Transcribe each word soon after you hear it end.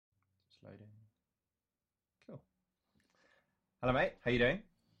Hello, mate. How you doing?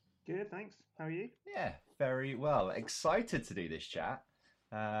 Good, thanks. How are you? Yeah, very well. Excited to do this chat.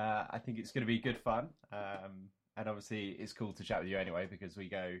 I think it's going to be good fun, and obviously it's cool to chat with you anyway because we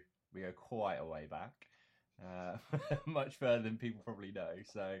go quite a way back, uh, much further than people probably know.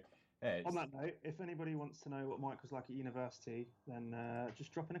 So yeah, On that note, if anybody wants to know what Mike was like at university, then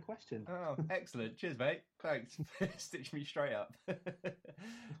just drop in a question. excellent. Cheers, mate. Thanks. Stitch me straight up.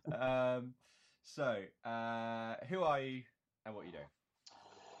 um, who are you and what are you doing?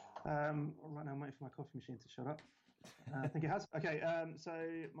 Right now, I'm waiting for my coffee machine to shut up. I think it has. Okay, so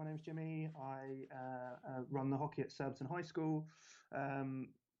my name's Jimmy. I run the hockey at Surbiton High School,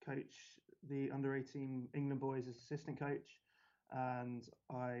 coach the under 18 England boys as assistant coach, and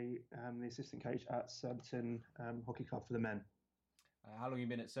I am the assistant coach at Surbiton Hockey Club for the men. How long have you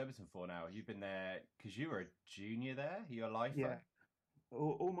been at Surbiton for now? You've been there because you were a junior there. You're a lifer. Yeah,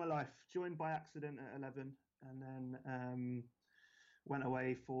 all my life. Joined by accident at 11, and then went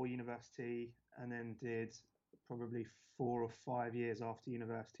away for university, and then did probably 4 or 5 years after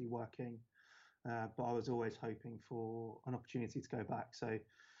university working. But I was always hoping for an opportunity to go back. So,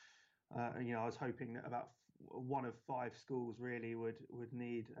 I was hoping that about one of five schools really would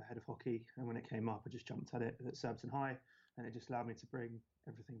need a head of hockey. And when it came up, I just jumped at it at Surbiton High, and it just allowed me to bring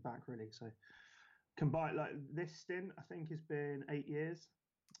everything back really. So, combined like this stint, I think has been 8 years.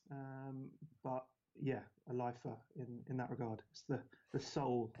 But yeah, a lifer in that regard. It's the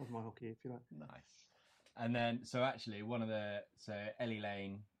soul of my hockey, if you like. Nice. And then, so actually, so Ellie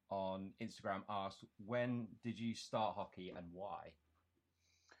Lane on Instagram asked, when did you start hockey and why?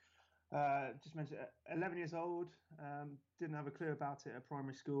 Just mentioned 11 years old. Didn't have a clue about it at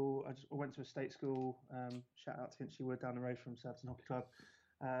primary school. I went to a state school. Shout out to Hinchley Wood down the road from Surbiton Hockey Club.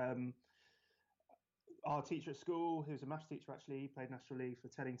 Um, our teacher at school, who was a maths teacher actually, he played National League for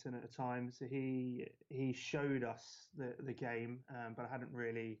Teddington at the time. So he showed us the game, but I hadn't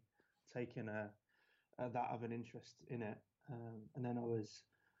really taken that of an interest in it. And then I was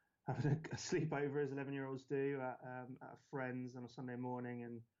having a sleepover as 11-year-olds do at a friend's on a Sunday morning,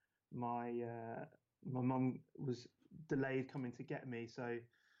 and my mum was delayed coming to get me, so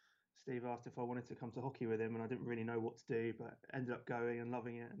Steve asked if I wanted to come to hockey with him, and I didn't really know what to do, but ended up going and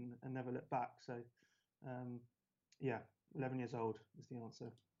loving it, and never looked back. So, um, yeah, 11 years old is the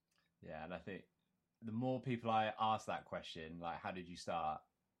answer. Yeah, and I think the more people I ask that question, like, how did you start?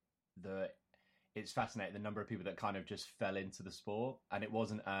 The It's fascinating the number of people that kind of just fell into the sport, and it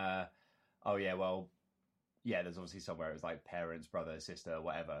wasn't, oh yeah, well, yeah, there's obviously somewhere it was like parents, brother, sister,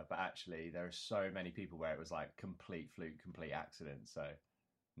 whatever, but actually there are so many people where it was like complete fluke, complete accident. So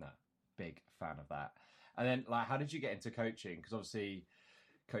no, big fan of that. And then, like, how did you get into coaching? Because obviously,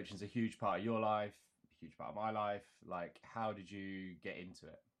 coaching's a huge part of your life, a huge part of my life. Like, how did you get into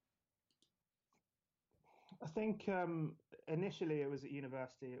it? I think initially it was at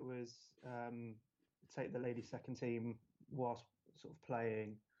university. It was take the ladies second team whilst sort of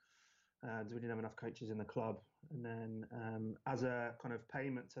playing. We didn't have enough coaches in the club, and then as a kind of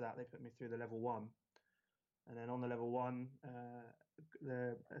payment to that, they put me through the level one. And then on the level one,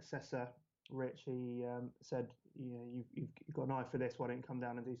 the assessor Rich, he said, you've got an eye for this. Why don't you come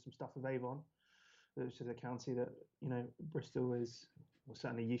down and do some stuff with Avon, which is a county that Bristol is, or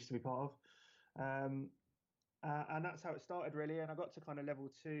certainly used to be part of. Um, and that's how it started really. And I got to kind of level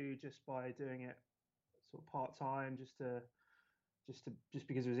two just by doing it sort of part time, just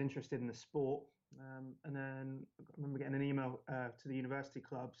because I was interested in the sport. And then I remember getting an email to the university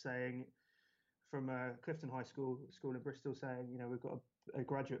club saying from Clifton High School in Bristol saying, we've got a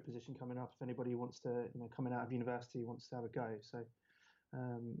graduate position coming up. If anybody wants to, coming out of university wants to have a go. So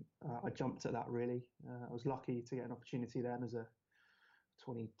I jumped at that really. I was lucky to get an opportunity then as a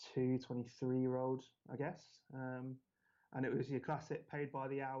 22, 23-year-old, I guess. And it was your classic paid by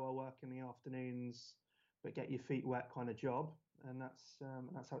the hour, work in the afternoons, but get your feet wet kind of job. And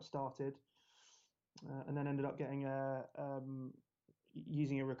that's how it started. And then ended up getting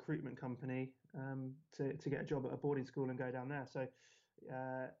using a recruitment company to get a job at a boarding school and go down there. So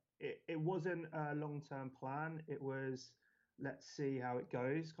it wasn't a long-term plan. It was let's see how it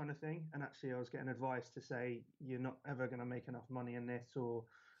goes kind of thing. And actually, I was getting advice to say you're not ever going to make enough money in this or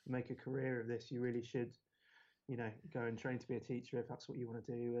make a career of this. You really should, go and train to be a teacher if that's what you want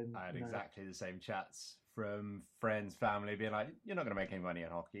to do. And I had exactly the same chats from friends, family, being like, "You're not going to make any money in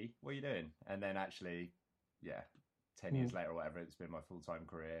hockey. What are you doing?" And then actually, yeah, 10 years mm. later or whatever, it's been my full time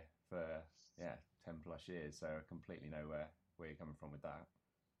career for 10 plus years. So I completely know where you're coming from with that.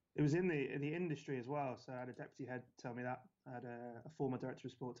 It was in the industry as well. So I had a deputy head tell me that. I had a former director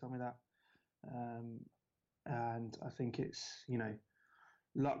of sport tell me that. Um, and I think it's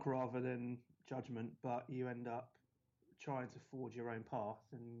luck rather than judgment, but you end up trying to forge your own path,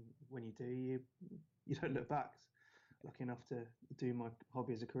 and when you do, you don't look back. Lucky enough to do my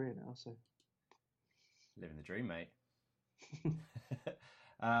hobby as a career now, so living the dream, mate.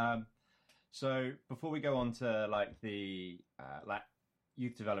 So before we go on to like the like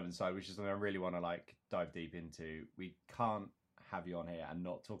youth development side, which is something I really want to like dive deep into, we can't have you on here and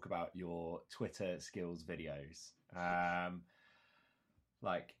not talk about your Twitter skills videos.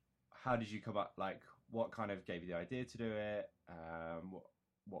 Like, how did you come up? Like, what kind of gave you the idea to do it?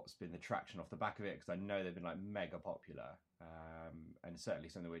 What's been the traction off the back of it? Because I know they've been like mega popular, and certainly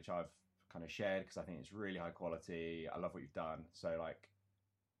something which I've kind of shared because I think it's really high quality. I love what you've done. So, like,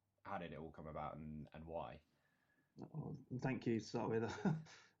 how did it all come about and why? Oh, thank you to start with.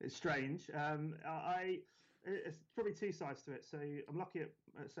 It's strange. It's probably two sides to it. So I'm lucky at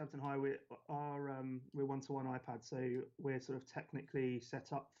Southampton High. We're one-to-one iPad, so we're sort of technically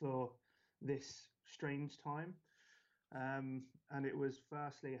set up for this strange time. And it was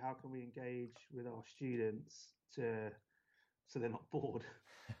firstly, how can we engage with our students so they're not bored?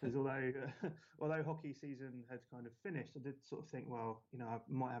 Because although hockey season had kind of finished, I did sort of think, well, I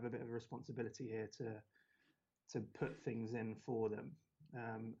might have a bit of a responsibility here to put things in for them.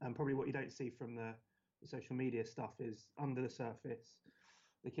 And probably what you don't see from the social media stuff is under the surface.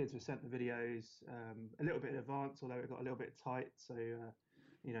 The kids were sent the videos a little bit in advance, although it got a little bit tight. So,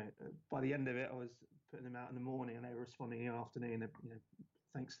 by the end of it, I was putting them out in the morning and they were responding in the afternoon.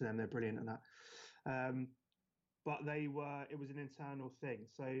 Thanks to them, they're brilliant and that. But it was an internal thing.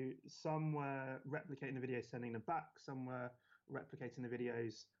 So some were replicating the videos, sending them back. Some were replicating the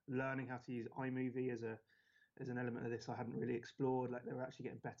videos, learning how to use iMovie as an element of this I hadn't really explored. Like, they were actually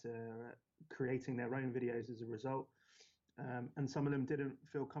getting better at creating their own videos as a result. And some of them didn't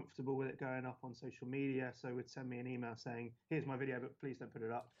feel comfortable with it going up on social media, so would send me an email saying, "Here's my video, but please don't put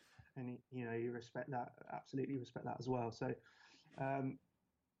it up." And you respect that, absolutely respect that as well. So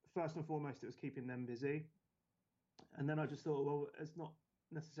first and foremost, it was keeping them busy. And then I just thought, well, it's not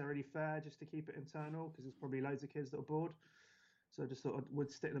necessarily fair just to keep it internal because there's probably loads of kids that are bored. So I just thought I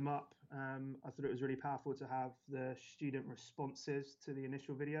would stick them up. I thought it was really powerful to have the student responses to the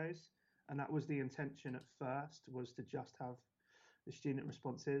initial videos. And that was the intention at first, was to just have the student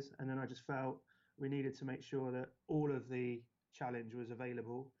responses. And then I just felt we needed to make sure that all of the challenge was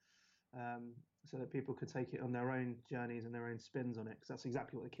available, so that people could take it on their own journeys and their own spins on it. Because that's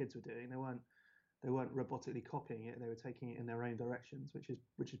exactly what the kids were doing. They weren't robotically copying it. They were taking it in their own directions, which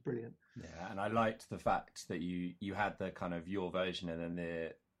is brilliant. Yeah, and I liked the fact that you had the kind of your version and then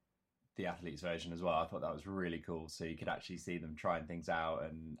the athlete's version as well. I thought that was really cool. So you could actually see them trying things out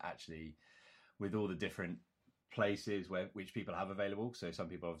and actually with all the different places which people have available. So some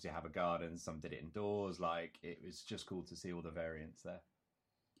people obviously have a garden, some did it indoors. Like, it was just cool to see all the variants there.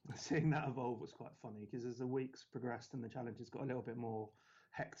 Seeing that evolve was quite funny because as the weeks progressed and the challenges got a little bit more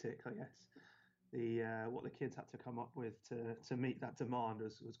hectic, I guess, what the kids had to come up with to meet that demand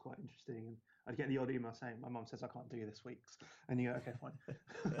was quite interesting. And I'd get the odd email saying, "My mum says I can't do this week's," and you go, "Okay, fine."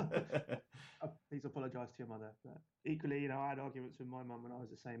 Please apologise to your mother. But equally, I had arguments with my mum when I was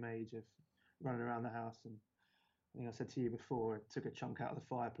the same age of running around the house, and I think I said to you before, I took a chunk out of the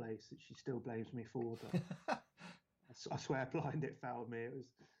fireplace that she still blames me for. But I swear blind it fouled me. It was,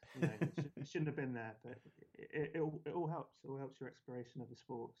 it shouldn't have been there, but it all helps. It all helps your exploration of the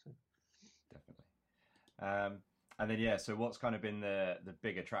sport. So. Definitely. And then, so what's kind of been the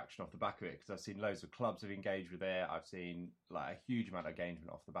big attraction off the back of it? Because I've seen loads of clubs have engaged with it. I've seen like a huge amount of engagement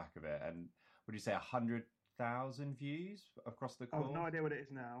off the back of it. And would you say 100,000 views across the course? I have no idea what it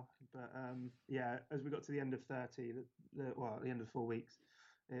is now, but as we got to the end of 30, at the end of 4 weeks,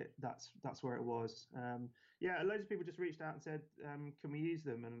 that's where it was. Loads of people just reached out and said, "Can we use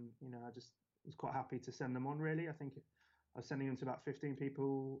them?" And I just was quite happy to send them on. Really, I think I was sending them to about 15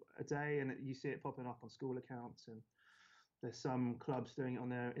 people a day, and you see it popping up on school accounts, and there's some clubs doing it on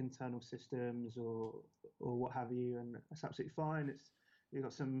their internal systems or what have you, and that's absolutely fine. You've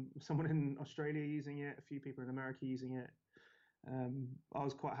got someone in Australia using it, a few people in America using it. I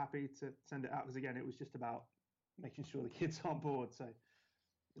was quite happy to send it out because, again, it was just about making sure the kids aren't bored. So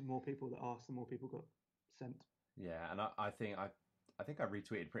the more people that asked, the more people got sent. Yeah, and I think I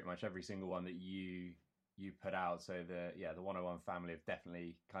retweeted pretty much every single one that you put out. So the 101 family have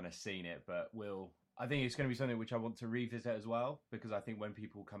definitely kind of seen it, but I think it's going to be something which I want to revisit as well, because I think when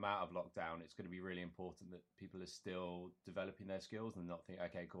people come out of lockdown, it's going to be really important that people are still developing their skills and not think,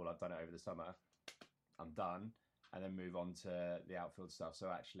 okay, cool, I've done it over the summer, I'm done, and then move on to the outfield stuff.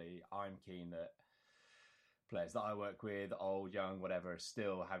 So actually, I'm keen that players that I work with, old, young, whatever, are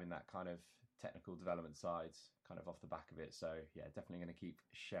still having that kind of technical development sides kind of off the back of it. So yeah, definitely going to keep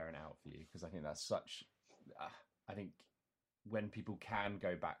sharing it out for you, because I think that's I think when people can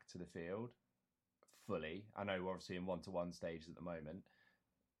go back to the field fully. I know we're obviously in one-to-one stages at the moment.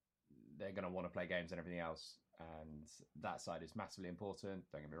 They're going to want to play games and everything else, and that side is massively important.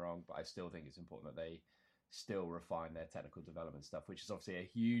 Don't get me wrong, but I still think it's important that they still refine their technical development stuff, which is obviously a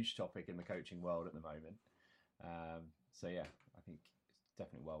huge topic in the coaching world at the moment. So yeah, I think it's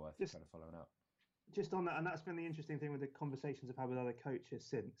definitely well worth kind of following up. Just on that, and that's been the interesting thing with the conversations I've had with other coaches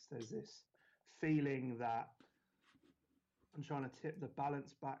since. There's this feeling that I'm trying to tip the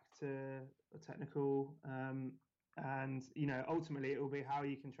balance back to a technical, and ultimately it will be how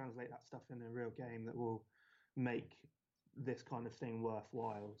you can translate that stuff in a real game that will make this kind of thing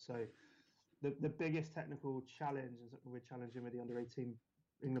worthwhile. So the biggest technical challenge we're challenging with the under-18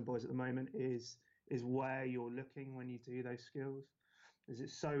 England boys at the moment is where you're looking when you do those skills. Is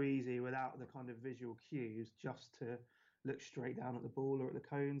it's so easy without the kind of visual cues just to look straight down at the ball or at the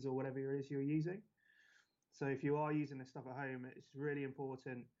cones or whatever it is you're using. So if you are using this stuff at home, it's really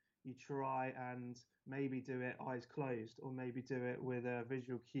important you try and maybe do it eyes closed, or maybe do it with a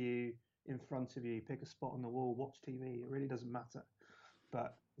visual cue in front of you. Pick a spot on the wall, watch TV. It really doesn't matter.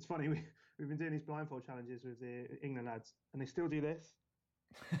 But it's funny, we've been doing these blindfold challenges with the England lads, and they still do this.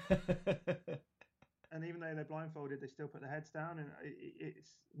 And even though they're blindfolded, they still put their heads down. And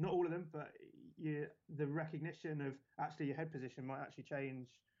it's not all of them, but the recognition of actually your head position might actually change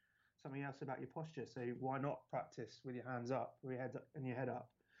something else about your posture. So why not practice with your hands up, or your head up,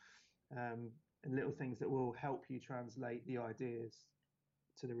 and little things that will help you translate the ideas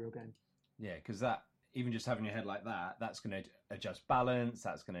to the real game. Yeah, because that, even just having your head like that, that's going to adjust balance.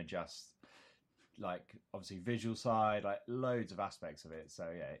 That's going to adjust, like, obviously visual side, like loads of aspects of it. So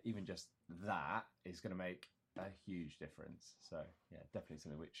yeah, even just that is going to make a huge difference. So yeah, definitely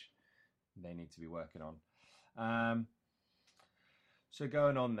something which they need to be working on. So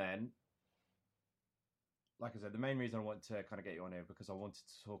going on then, like I said, the main reason I want to kind of get you on here because I wanted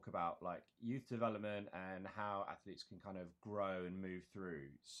to talk about like youth development and how athletes can kind of grow and move through.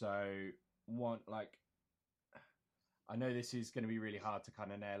 So I know this is going to be really hard to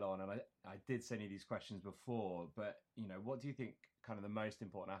kind of nail on, and I did send you these questions before, but what do you think kind of the most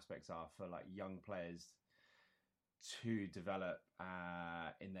important aspects are for like young players to develop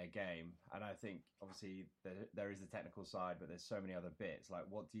in their game? And I think obviously there is the technical side, but there's so many other bits. Like,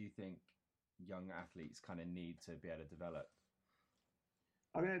 what do you think young athletes kind of need to be able to develop?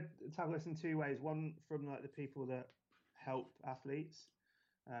 I'm going to tackle this in two ways. One, from like the people that help athletes,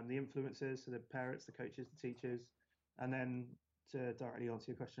 the influencers, so the parents, the coaches, the teachers, and then to directly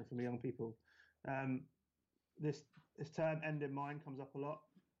answer your question from the young people. This term "end in mind" comes up a lot,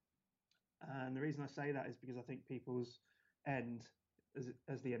 and the reason I say that is because I think people's end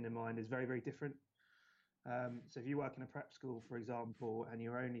as the end in mind is very, very different. So if you work in a prep school, for example, and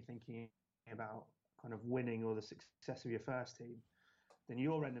you're only thinking about kind of winning or the success of your first team, then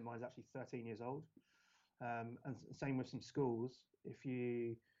your end in mind is actually 13 years old. And same with some schools. If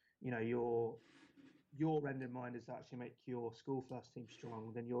your end in mind is to actually make your school first team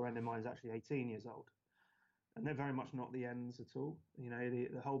strong, then your end in mind is actually 18 years old. And they're very much not the ends at all.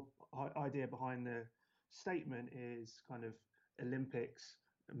 The whole idea behind the statement is kind of Olympics,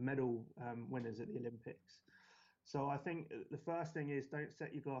 medal winners at the Olympics. So I think the first thing is don't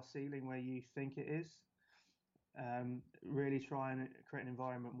set your glass ceiling where you think it is. Really try and create an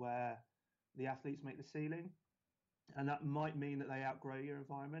environment where the athletes make the ceiling. And that might mean that they outgrow your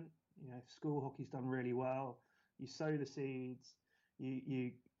environment. If school hockey's done really well, you sow the seeds,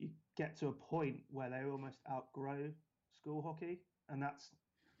 you get to a point where they almost outgrow school hockey, and that's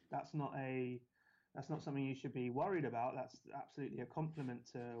not something you should be worried about. That's absolutely a compliment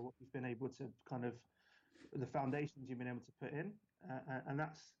to what you've been able to kind of the foundations you've been able to put in, and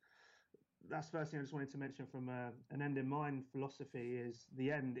that's the first thing I just wanted to mention from an end in mind philosophy is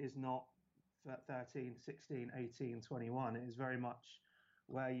the end is not 13, 16, 18, 21. It is very much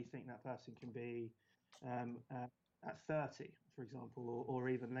where you think that person can be at 30, for example, or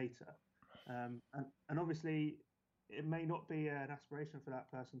even later. And obviously, it may not be an aspiration for that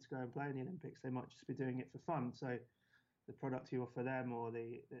person to go and play in the Olympics. They might just be doing it for fun. So the product you offer them or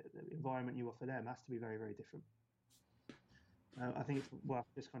the environment you offer them has to be very, very different. I think it's worth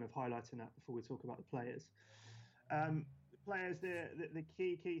just kind of highlighting that before we talk about the players. Players, the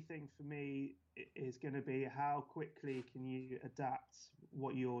key thing for me is going to be how quickly can you adapt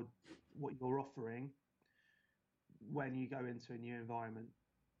what you're offering when you go into a new environment.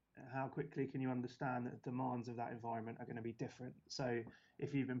 How quickly can you understand that the demands of that environment are going to be different? So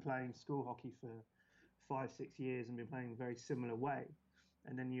if you've been playing school hockey for 5-6 years and been playing a very similar way,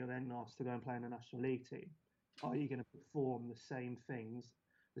 and then you're then asked to go and play in a National League team, are you going to perform the same things,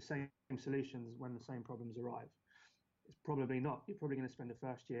 the same solutions when the same problems arrive? It's probably not. You're probably going to spend the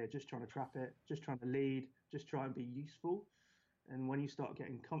first year just trying to trap it, just trying to lead, just try and be useful. And when you start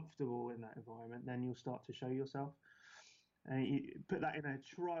getting comfortable in that environment, then you'll start to show yourself. And you put that in a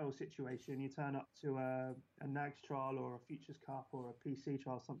trial situation, you turn up to a NAGS trial or a Futures Cup or a PC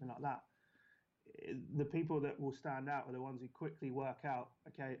trial, something like that. The people that will stand out are the ones who quickly work out,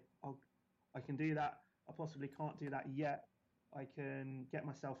 okay, I can do that. I possibly can't do that yet. I can get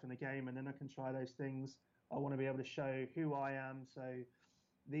myself in the game and then I can try those things. I want to be able to show who I am. So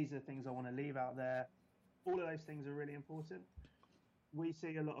these are the things I want to leave out there. All of those things are really important. We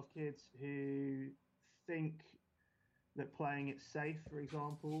see a lot of kids who think that playing it safe, for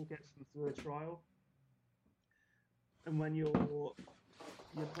example, gets them through a trial. And when you're not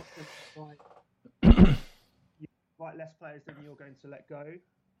going to invite less players than you're going to let go.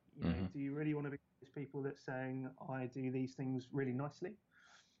 You know, do you really want to be those people that's saying, I do these things really nicely?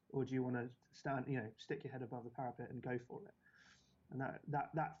 Or do you want to stick your head above the parapet and go for it? And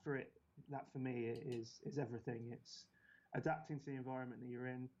that for me is everything. It's adapting to the environment that you're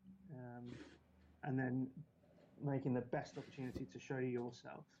in, and then making the best opportunity to show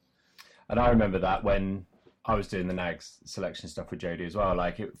yourself. And I remember that when I was doing the NAGS selection stuff with Jody as well.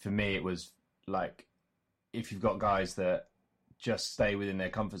 Like for me, it was like, if you've got guys that just stay within their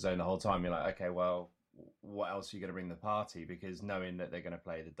comfort zone the whole time, you're like, okay, well, what else are you going to bring to the party? Because knowing that they're going to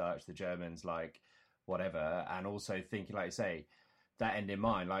play the Dutch, the Germans, like whatever, and also thinking, like you say, that end in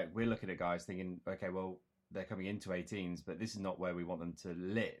mind, like we're looking at guys thinking, okay, well, they're coming into 18s, but this is not where we want them to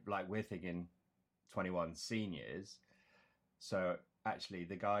live. Like we're thinking 21 seniors. So actually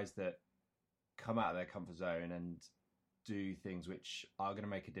the guys that come out of their comfort zone and do things which are going to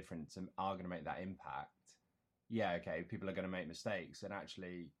make a difference and are going to make that impact, yeah, okay, people are going to make mistakes. And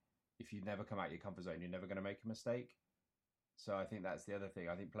actually, if you never come out of your comfort zone, you're never going to make a mistake. So I think that's the other thing.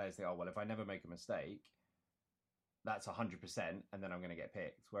 I think players think, oh, well, if I never make a mistake, that's 100%, and then I'm going to get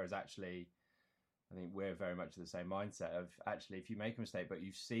picked. Whereas actually, I think we're very much the same mindset of actually, if you make a mistake, but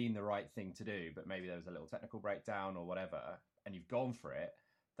you've seen the right thing to do, but maybe there was a little technical breakdown or whatever, and you've gone for it,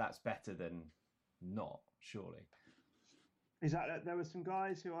 that's better than not, surely. Is that there were some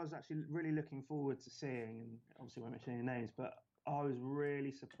guys who I was actually really looking forward to seeing, and obviously won't mention any names, but I was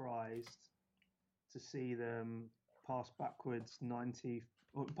really surprised to see them pass backwards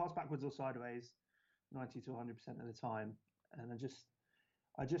or sideways 90 to 100% of the time. And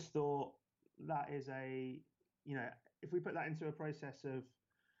I just thought that is if we put that into a process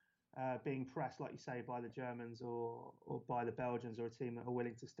of being pressed, like you say, by the Germans or by the Belgians or a team that are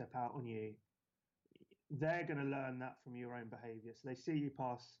willing to step out on you, they're going to learn that from your own behaviour. So they see you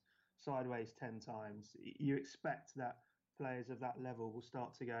pass sideways 10 times. You expect that players of that level will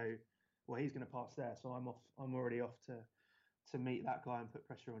start to go, well, he's going to pass there, so I'm already off to meet that guy and put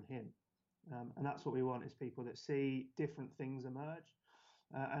pressure on him. And that's what we want, is people that see different things emerge.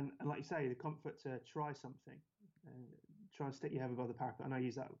 And like you say, the comfort to try something, try and stick your head above the parapet. I know I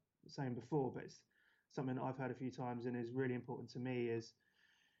used that saying before, but it's something that I've heard a few times and is really important to me. Is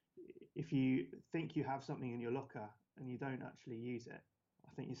if you think you have something in your locker and you don't actually use it,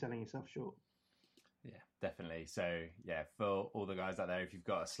 I think you're selling yourself short. Yeah, definitely. So yeah, for all the guys out there, if you've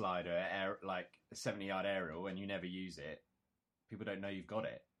got a slider, like a 70-yard aerial, and you never use it, people don't know you've got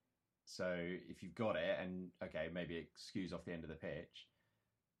it. So if you've got it, and okay, maybe it skews off the end of the pitch,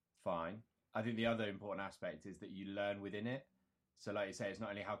 fine. I think the other important aspect is that you learn within it. So like you say, it's not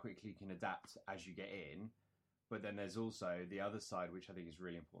only how quickly you can adapt as you get in, but then there's also the other side, which I think is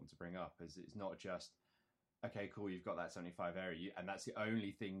really important to bring up, is it's not just, okay, cool, you've got that 75 area, and that's the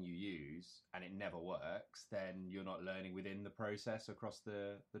only thing you use, and it never works, then you're not learning within the process across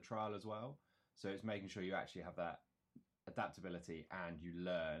the trial as well. So it's making sure you actually have that adaptability and you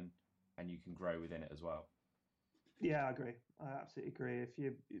learn and you can grow within it as well. Yeah, I agree. I absolutely agree. If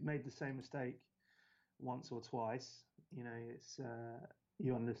you made the same mistake once or twice, it's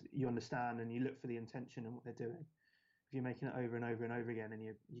you understand and you look for the intention and what they're doing. If you're making it over and over and over again and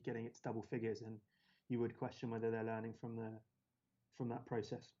you're getting it to double figures, and you would question whether they're learning from that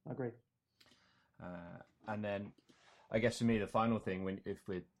process. I agree. And then I guess for me, the final thing, if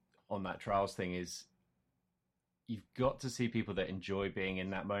we're on that trials thing, is you've got to see people that enjoy being in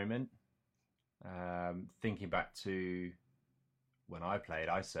that moment. Thinking back to when I played,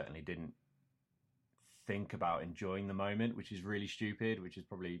 I certainly didn't think about enjoying the moment, which is really stupid, which is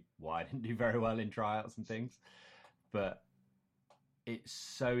probably why I didn't do very well in tryouts and things. But it's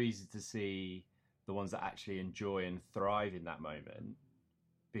so easy to see the ones that actually enjoy and thrive in that moment,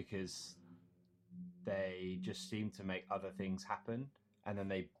 because they just seem to make other things happen, and then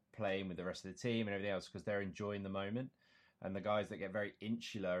they play in with the rest of the team and everything else because they're enjoying the moment. And the guys that get very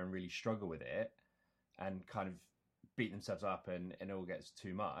insular and really struggle with it and kind of beat themselves up and it all gets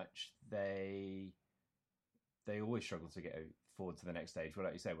too much, they always struggle to get forward to the next stage. Well,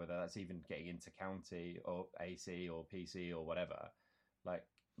 like you say, whether that's even getting into county or AC or PC or whatever, like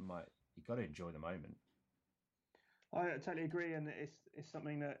you got to enjoy the moment. I totally agree, and it's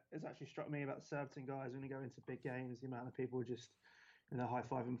something that has actually struck me about the Surbiton guys when you go into big games. The amount of people just high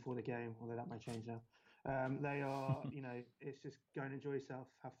five them before the game, although that may change now. They are, it's just go and enjoy yourself,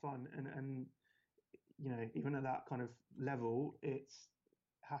 have fun, and even at that kind of level, it's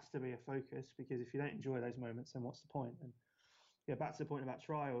has to be a focus, because if you don't enjoy those moments, then what's the point? And yeah, back to the point about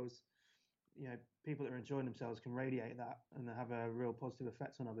trials, people that are enjoying themselves can radiate that and have a real positive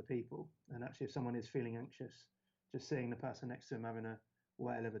effect on other people. And actually, if someone is feeling anxious, just seeing the person next to them having a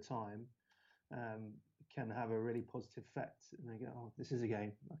whale of a time can have a really positive effect. And they go, "Oh, this is a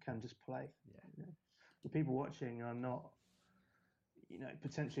game. I can just play." Yeah. The people watching are not,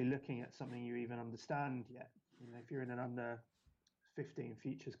 potentially looking at something you even understand yet. If you're in an under 15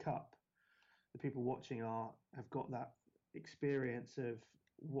 Futures Cup, the people watching have got that experience of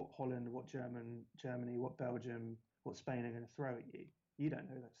what Holland, what Germany, what Belgium, what Spain are going to throw at you. You don't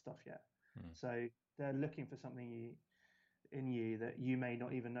know that stuff yet. So they're looking for something in you that you may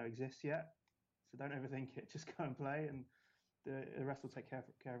not even know exists yet. So don't overthink it. Just go and play, and the rest will take care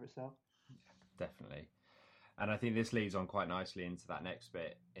of itself. Yeah, definitely. And I think this leads on quite nicely into that next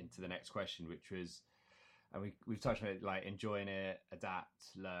bit, into the next question, which was, and we've touched on it, like enjoying it,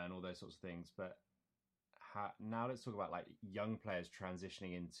 adapt, learn, all those sorts of things. But now let's talk about like young players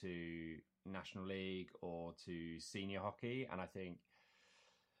transitioning into National League or to senior hockey. And I think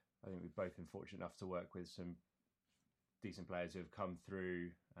we've both been fortunate enough to work with some decent players who have come through,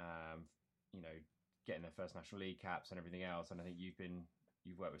 getting their first National League caps and everything else. And I think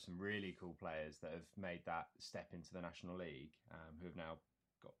you've worked with some really cool players that have made that step into the National League, who have now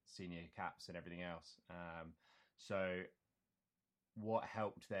got senior caps and everything else. So what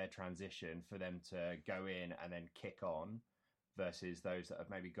helped their transition for them to go in and then kick on versus those that have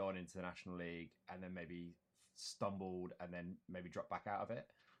maybe gone into the National League and then maybe stumbled and then maybe dropped back out of it?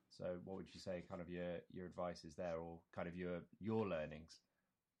 So what would you say kind of your advice is there, or kind of your learnings?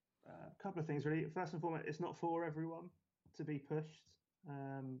 A couple of things, really. First and foremost, it's not for everyone to be pushed.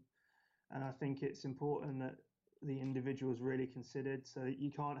 And I think it's important that the individual is really considered, so that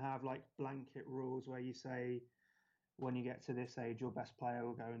you can't have like blanket rules where you say, when you get to this age, your best player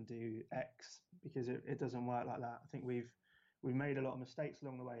will go and do X, because it doesn't work like that. I think we've made a lot of mistakes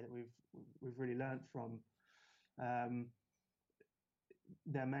along the way that we've really learned from.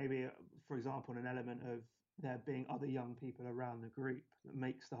 There may be, for example, an element of there being other young people around the group that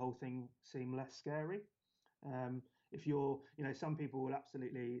makes the whole thing seem less scary. If you're, some people will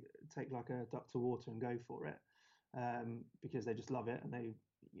absolutely take like a duck to water and go for it, because they just love it and they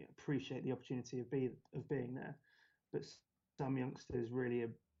appreciate the opportunity of being there. But some youngsters really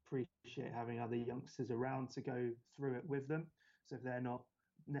appreciate having other youngsters around to go through it with them. So if they're not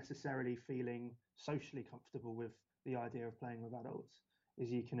necessarily feeling socially comfortable with the idea of playing with adults, is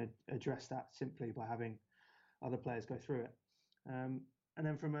you can address that simply by having other players go through it. And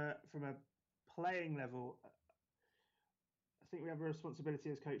then from a playing level, I think we have a responsibility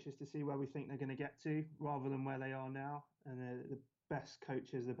as coaches to see where we think they're going to get to rather than where they are now. And the best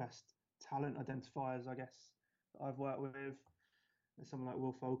coaches, the best talent identifiers, I guess, that I've worked with, and someone like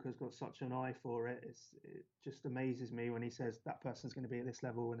Will Folker's got such an eye for it. It just amazes me when he says that person's going to be at this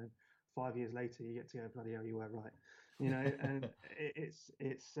level, and then 5 years later you get to go, bloody hell, you were right. And it's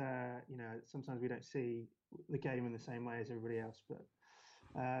sometimes we don't see the game in the same way as everybody else, but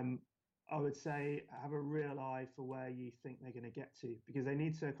I would say have a real eye for where you think they're going to get to, because they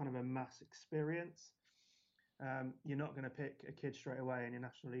need to kind of amass experience. You're not going to pick a kid straight away in your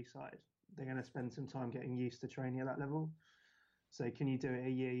National League side. They're going to spend some time getting used to training at that level. So can you do it a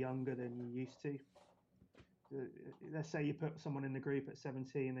year younger than you used to? Let's say you put someone in the group at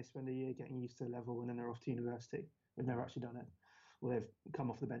 17, they spend a year getting used to the level, and then they're off to university. They've never actually done it. Or they've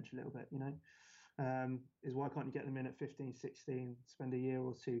come off the bench a little bit, is why can't you get them in at 15, 16, spend a year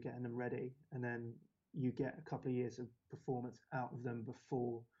or two getting them ready, and then you get a couple of years of performance out of them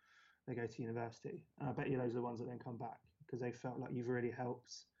before they go to university. And I bet you those are the ones that then come back, because they felt like you've really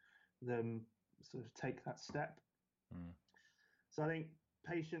helped them sort of take that step. So I think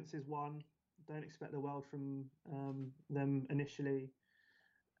patience is one. Don't expect the world from them initially,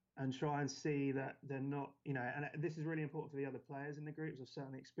 and try and see that they're not, and this is really important for the other players in the groups. I've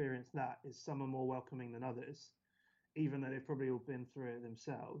certainly experienced that, is some are more welcoming than others, even though they've probably all been through it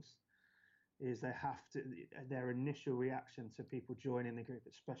themselves. Is they have to, their initial reaction to people joining the group,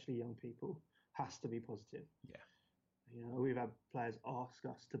 especially young people, has to be positive. Yeah. We've had players ask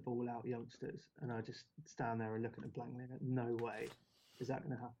us to ball out youngsters, and I just stand there and look at them blankly. No way is that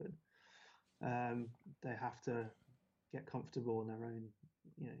going to happen. They have to get comfortable in their own,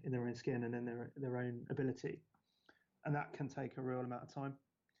 in their own skin and in their own ability, and that can take a real amount of time.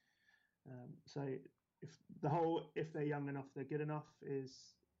 So if they're young enough, they're good enough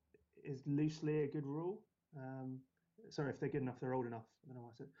is loosely a good rule. Sorry, if they're good enough, they're old enough. I don't know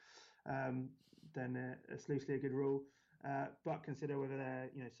why I said. Then it's loosely a good rule. But consider whether they're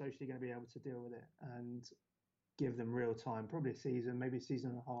socially going to be able to deal with it, and give them real time, probably a season, maybe a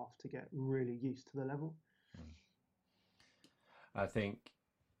season and a half, to get really used to the level. I think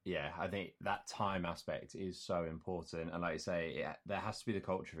that time aspect is so important, and like you say, there has to be the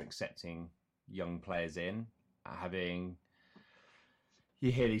culture of accepting young players in.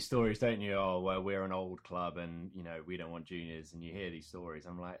 You hear these stories, don't you? Oh, well, we're an old club and we don't want juniors, and you hear these stories.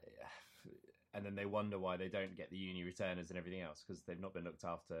 I'm like, and then they wonder why they don't get the uni returners and everything else, because they've not been looked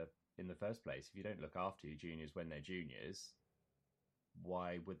after in the first place. If you don't look after your juniors when they're juniors,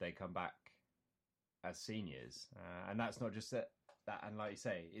 why would they come back as seniors? And that's not just that. And like you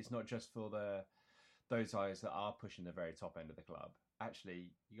say, it's not just for those guys that are pushing the very top end of the club.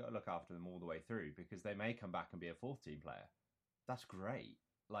 Actually, you got to look after them all the way through, because they may come back and be a fourth team player. That's great.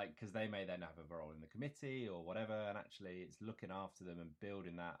 Because they may then have a role in the committee or whatever. And actually, it's looking after them and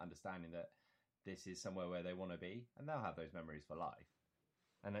building that understanding that this is somewhere where they want to be, and they'll have those memories for life.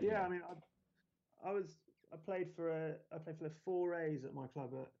 And then, I mean, I played for the 4As at my club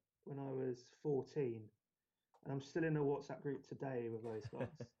when I was 14, and I'm still in a WhatsApp group today with those guys.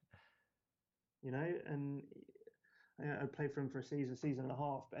 And I played for them for a season and a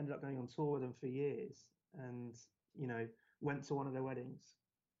half, but ended up going on tour with them for years, and went to one of their weddings.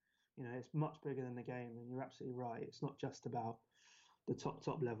 It's much bigger than the game, and you're absolutely right. It's not just about the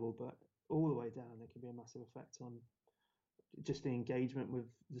top level, but all the way down, there can be a massive effect on just the engagement with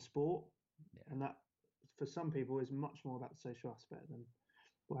the sport. Yeah. And that, for some people, is much more about the social aspect than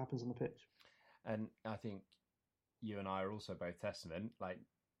what happens on the pitch. And I think you and I are also both testament.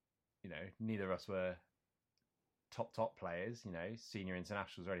 Neither of us were top players, senior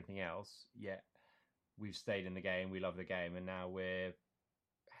internationals or anything else, yet we've stayed in the game, we love the game, and now we're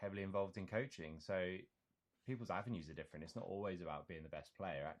heavily involved in coaching. So people's avenues are different. It's not always about being the best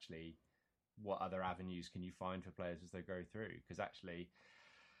player. Actually, what other avenues can you find for players as they go through? Because actually,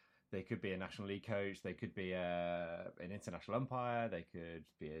 they could be a National League coach, they could be an international umpire, they could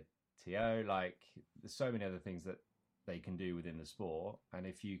be a TO. There's so many other things that they can do within the sport. And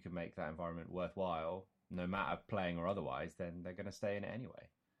if you can make that environment worthwhile, no matter playing or otherwise, then they're going to stay in it anyway.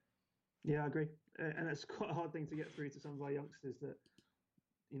 Yeah, I agree. And it's quite a hard thing to get through to some of our youngsters that,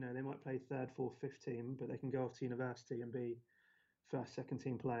 they might play third, fourth, fifth team, but they can go off to university and be first, second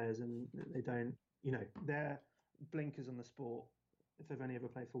team players, and they don't, their blinkers on the sport, if they've only ever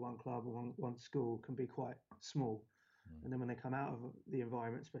played for one club or one school, can be quite small. And then when they come out of the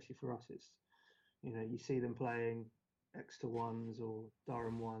environment, especially for us, it's, you see them playing Exeter ones or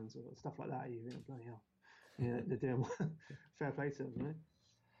Durham ones or stuff like that. You think, bloody hell, they're doing fair play to them,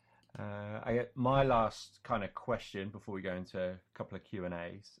 I get my last kind of question before we go into a couple of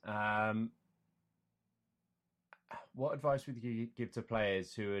Q&As. What advice would you give to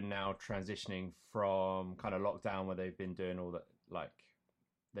players who are now transitioning from kind of lockdown, where they've been doing all that,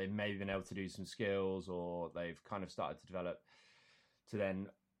 they've maybe been able to do some skills, or they've kind of started to develop, to then,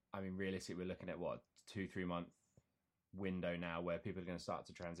 realistically, we're looking at 2-3 month window now where people are going to start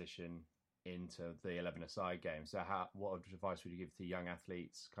to transition into the 11-a-side game. So what advice would you give to young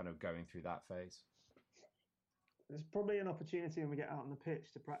athletes kind of going through that phase? There's probably an opportunity when we get out on the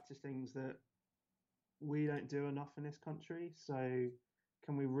pitch to practice things that we don't do enough in this country. So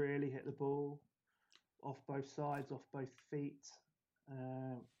can we really hit the ball off both sides, off both feet?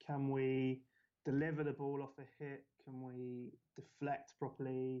 Can we deliver the ball off a hit? Can we deflect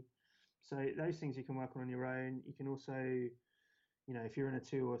properly? So those things you can work on your own. You can also, if you're in a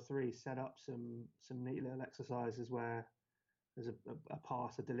 2 or 3, set up some neat little exercises where there's a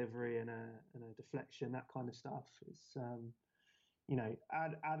pass, a delivery, and a deflection, that kind of stuff. It's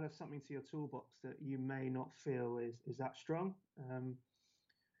add something to your toolbox that you may not feel is that strong.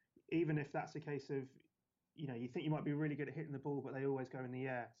 Even if that's a case of, you think you might be really good at hitting the ball, but they always go in the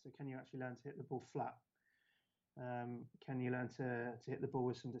air. So can you actually learn to hit the ball flat? Can you learn to hit the ball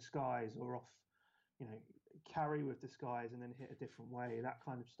with some disguise, or off, carry with disguise and then hit a different way? That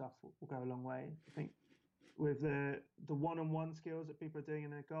kind of stuff will go a long way. I think with the one-on-one skills that people are doing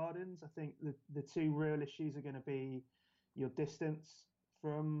in their gardens, I think the two real issues are going to be your distance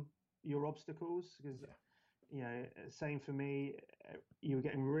from your obstacles, because Same for me. You were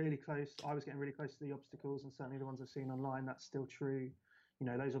getting really close. I was getting really close to the obstacles, and certainly the ones I've seen online, that's still true.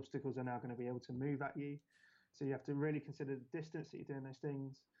 Those obstacles are now going to be able to move at you. So you have to really consider the distance that you're doing those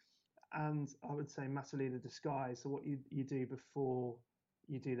things. And I would say massively the disguise. So what you do before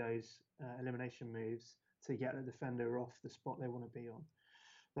you do those elimination moves to get the defender off the spot they want to be on.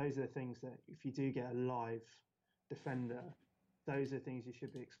 Those are the things that if you do get a live defender, those are things you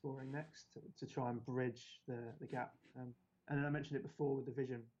should be exploring next to try and bridge the gap. And then I mentioned it before with the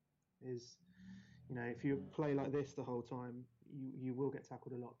vision is, if you play like this the whole time, you will get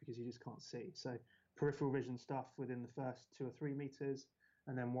tackled a lot because you just can't see. So peripheral vision stuff within the first 2 or 3 meters,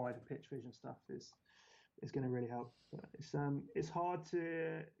 and then wider pitch vision stuff is going to really help. But it's hard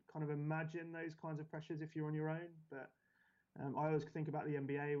to kind of imagine those kinds of pressures if you're on your own. But I always think about the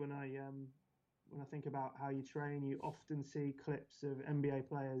NBA when I think about how you train. You often see clips of NBA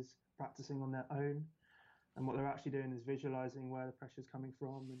players practicing on their own, and what they're actually doing is visualizing where the pressure's coming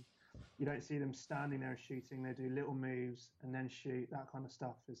from. And you don't see them standing there and shooting. They do little moves and then shoot. That kind of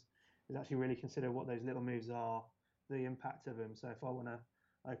stuff is actually really consider what those little moves are, the impact of them. So if I want to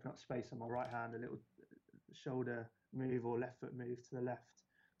open up space on my right hand, a little shoulder move or left foot move to the left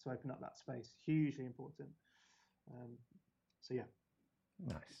to open up that space, hugely important. So yeah.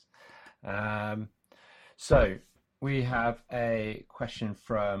 Nice. So we have a question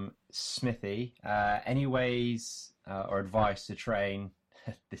from Smithy. Any ways or advice to train,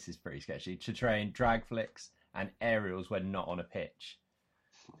 this is pretty sketchy, to train drag flicks and aerials when not on a pitch?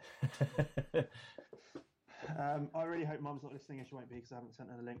 I really hope Mum's not listening, and she won't be because I haven't sent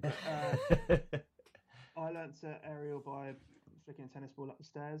her the link. But, I learnt to aerial by flicking a tennis ball up the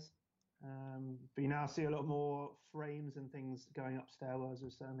stairs. But you now see a lot more frames and things going up stairwells.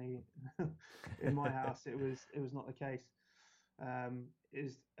 Was certainly in my house. It was not the case.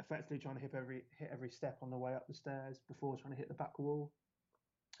 Is effectively trying to hit every step on the way up the stairs before trying to hit the back wall.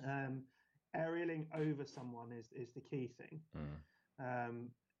 Aerialing over someone is the key thing.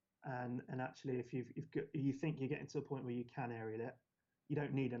 And actually, if you think you're getting to a point where you can aerial it, you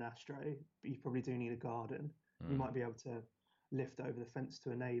don't need an Astro, but you probably do need a garden. You might be able to lift over the fence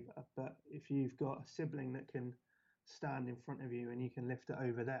to a neighbour, but if you've got a sibling that can stand in front of you and you can lift it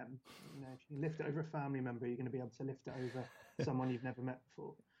over them, if you can lift it over a family member, you're going to be able to lift it over someone you've never met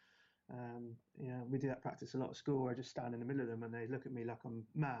before. We do that practice a lot at school, where I just stand in the middle of them and they look at me like I'm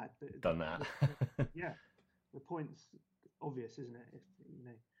mad. But done that. Yeah, the point's obvious, isn't it? If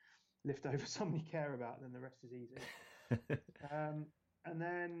lift over someone you care about, then the rest is easy. And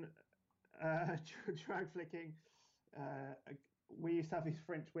then drag flicking. We used to have these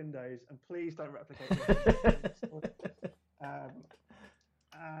French windows, and please don't replicate this.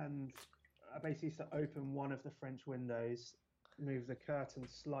 And I basically used to open one of the French windows, move the curtain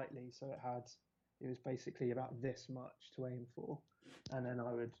slightly so it was basically about this much to aim for, and then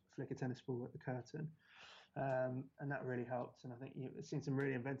I would flick a tennis ball at the curtain. And that really helped. And I think you've seen some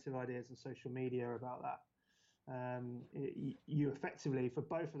really inventive ideas on social media about that. You effectively, for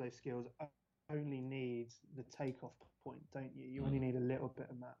both of those skills, only need the takeoff point, don't you? You only need a little bit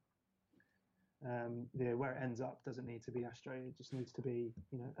of that. Where it ends up doesn't need to be Astro. It just needs to be,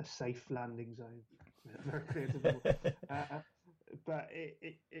 a safe landing zone. Very clear to people. But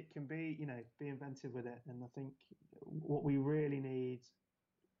it can be, be inventive with it. And I think what we really need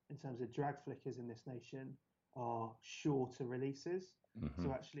in terms of drag flickers in this nation are shorter releases.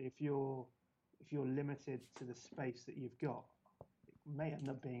 So actually, if you're limited to the space that you've got, it may end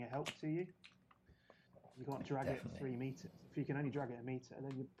up being a help to you. You can't drag it 3 meters. If you can only drag it a meter,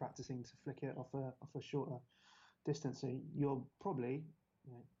 then you're practicing to flick it off a shorter distance. So you're probably,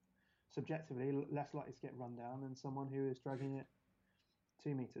 subjectively, less likely to get run down than someone who is dragging it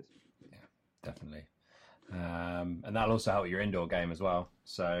 2 meters. Yeah, definitely. And that'll also help your indoor game as well.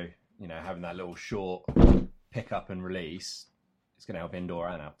 So, having that little short pick up and release, it's going to help indoor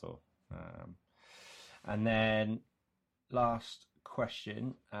and outdoor. And then last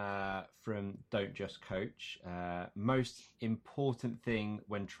question from Don't Just Coach. Most important thing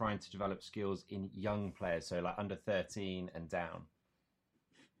when trying to develop skills in young players, so like under 13 and down?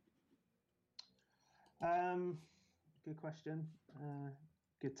 Good question.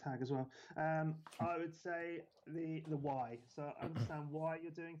 Good tag as well. I would say the why. So understand why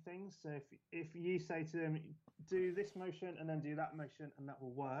you're doing things. So if you say to them, do this motion and then do that motion and that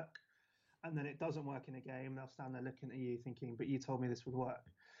will work, and then it doesn't work in a game, they'll stand there looking at you thinking, but you told me this would work.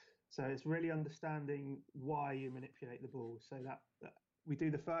 So it's really understanding why you manipulate the ball. So that we do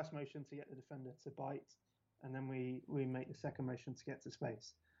the first motion to get the defender to bite, and then we make the second motion to get to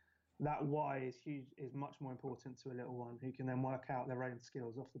space. That why is huge, is much more important to a little one who can then work out their own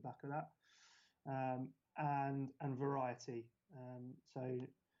skills off the back of that. and variety. So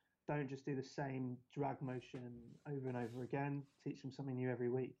don't just do the same drag motion over and over again. Teach them something new every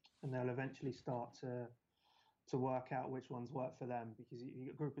week, and they'll eventually start to work out which ones work for them. Because you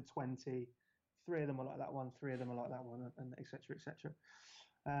get a group of 20, 3 of them are like that one, 3 of them are like that one, and etc. etc.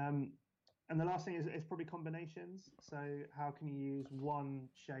 And the last thing is probably combinations. So how can you use one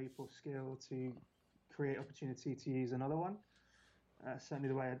shape or skill to create opportunity to use another one? Certainly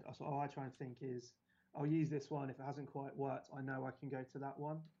the way I try and think is I'll use this one. If it hasn't quite worked, I know I can go to that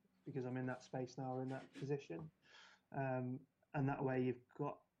one because I'm in that space now or in that position. And that way you've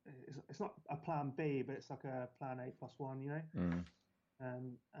got, it's not a plan B, but it's like a plan A plus one, you know?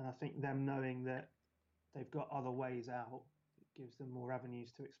 And I think them knowing that they've got other ways out gives them more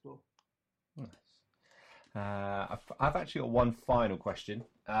avenues to explore. Nice. I've actually got one final question,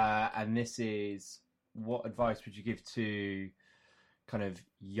 and this is: what advice would you give to kind of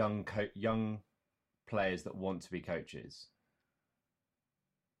young players that want to be coaches?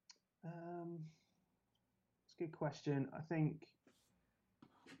 It's a good question. I think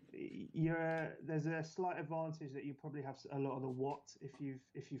there's a slight advantage that you probably have a lot of the what if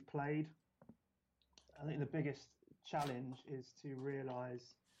you've played. I think the biggest challenge is to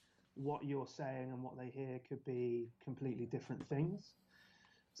realise what you're saying and what they hear could be completely different things.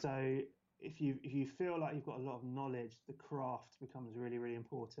 So if you feel like you've got a lot of knowledge, the craft becomes really, really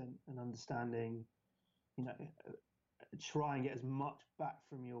important, and understanding, you know, try and get as much back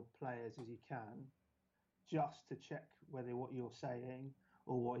from your players as you can, just to check whether what you're saying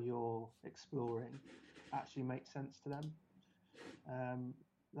or what you're exploring actually makes sense to them.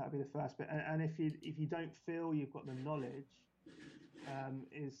 That'd be the first bit. And if you don't feel you've got the knowledge,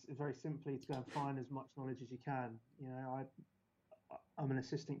 is very simply to go and find as much knowledge as you can. You know, I'm an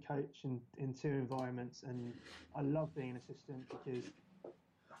assistant coach in 2 environments, and I love being an assistant because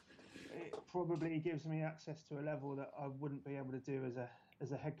it probably gives me access to a level that I wouldn't be able to do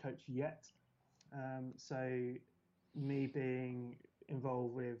as a head coach yet. So me being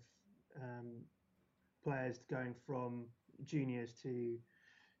involved with players going from juniors to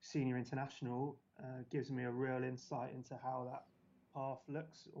senior international gives me a real insight into how that path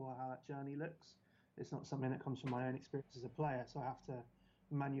looks or how that journey looks. It's not something that comes from my own experience as a player, so I have to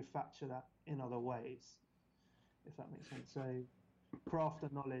manufacture that in other ways, if that makes sense. So craft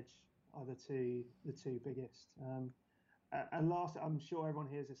and knowledge are the two biggest. And last, I'm sure everyone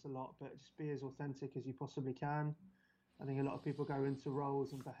hears this a lot, but just be as authentic as you possibly can. I think a lot of people go into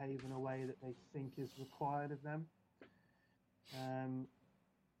roles and behave in a way that they think is required of them.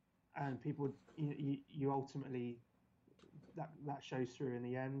 And people, you ultimately, that shows through in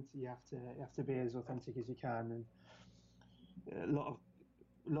the end. You have to be as authentic as you can. And a lot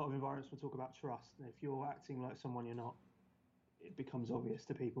of environments will talk about trust. And if you're acting like someone you're not, it becomes obvious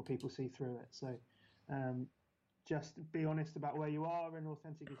to people. People see through it. So just be honest about where you are and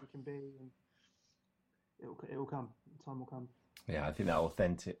authentic as you can be, and it will come. Time will come. Yeah, I think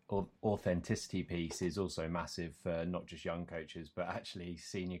that authenticity piece is also massive for not just young coaches, but actually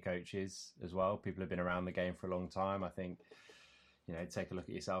senior coaches as well. People have been around the game for a long time. I think, you know, take a look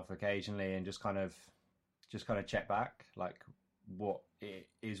at yourself occasionally and just kind of check back, like what it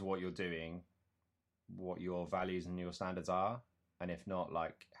is, what you're doing, what your values and your standards are, and if not,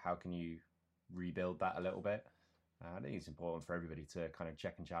 like how can you rebuild that a little bit. I think it's important for everybody to kind of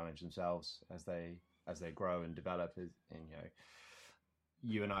check and challenge themselves as they grow and develop. And you know,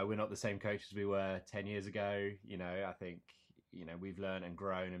 you and I, we're not the same coaches we were 10 years ago. You know, I think, you know, we've learned and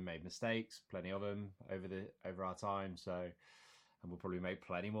grown and made mistakes, plenty of them over our time. So, and we'll probably make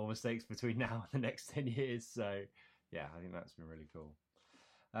plenty more mistakes between now and the next 10 years. So yeah, I think that's been really cool.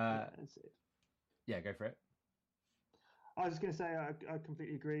 Yeah, go for it. I was just going to say, I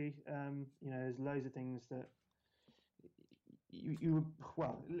completely agree. You know, there's loads of things that you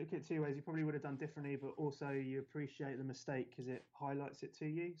well, look at 2 ways. You probably would have done differently, but also you appreciate the mistake because it highlights it to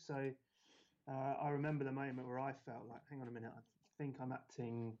you. So I remember the moment where I felt like, hang on a minute, I think I'm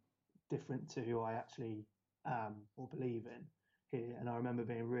acting different to who I actually am or believe in here. And I remember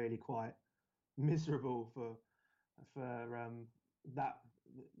being really quite miserable for that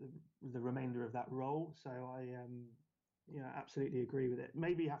the remainder of that role. So I absolutely agree with it.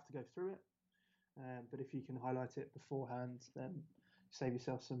 Maybe you have to go through it. But if you can highlight it beforehand, then save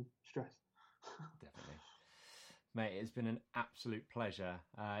yourself some stress. Definitely. Mate, it's been an absolute pleasure.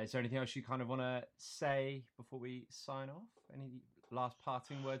 Is there anything else you kind of want to say before we sign off? Any last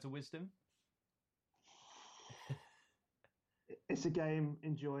parting words of wisdom? It's a game.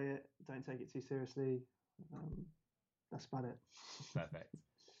 Enjoy it. Don't take it too seriously. That's about it. Perfect.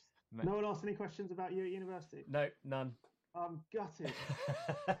 No one asked any questions about you at university? No, none. I'm gutted.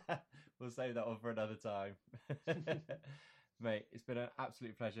 We'll save that one for another time. Mate, it's been an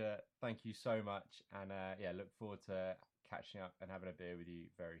absolute pleasure. Thank you so much. And yeah, look forward to catching up and having a beer with you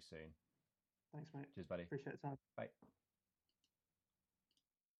very soon. Thanks, mate. Cheers, buddy. Appreciate the time. Bye.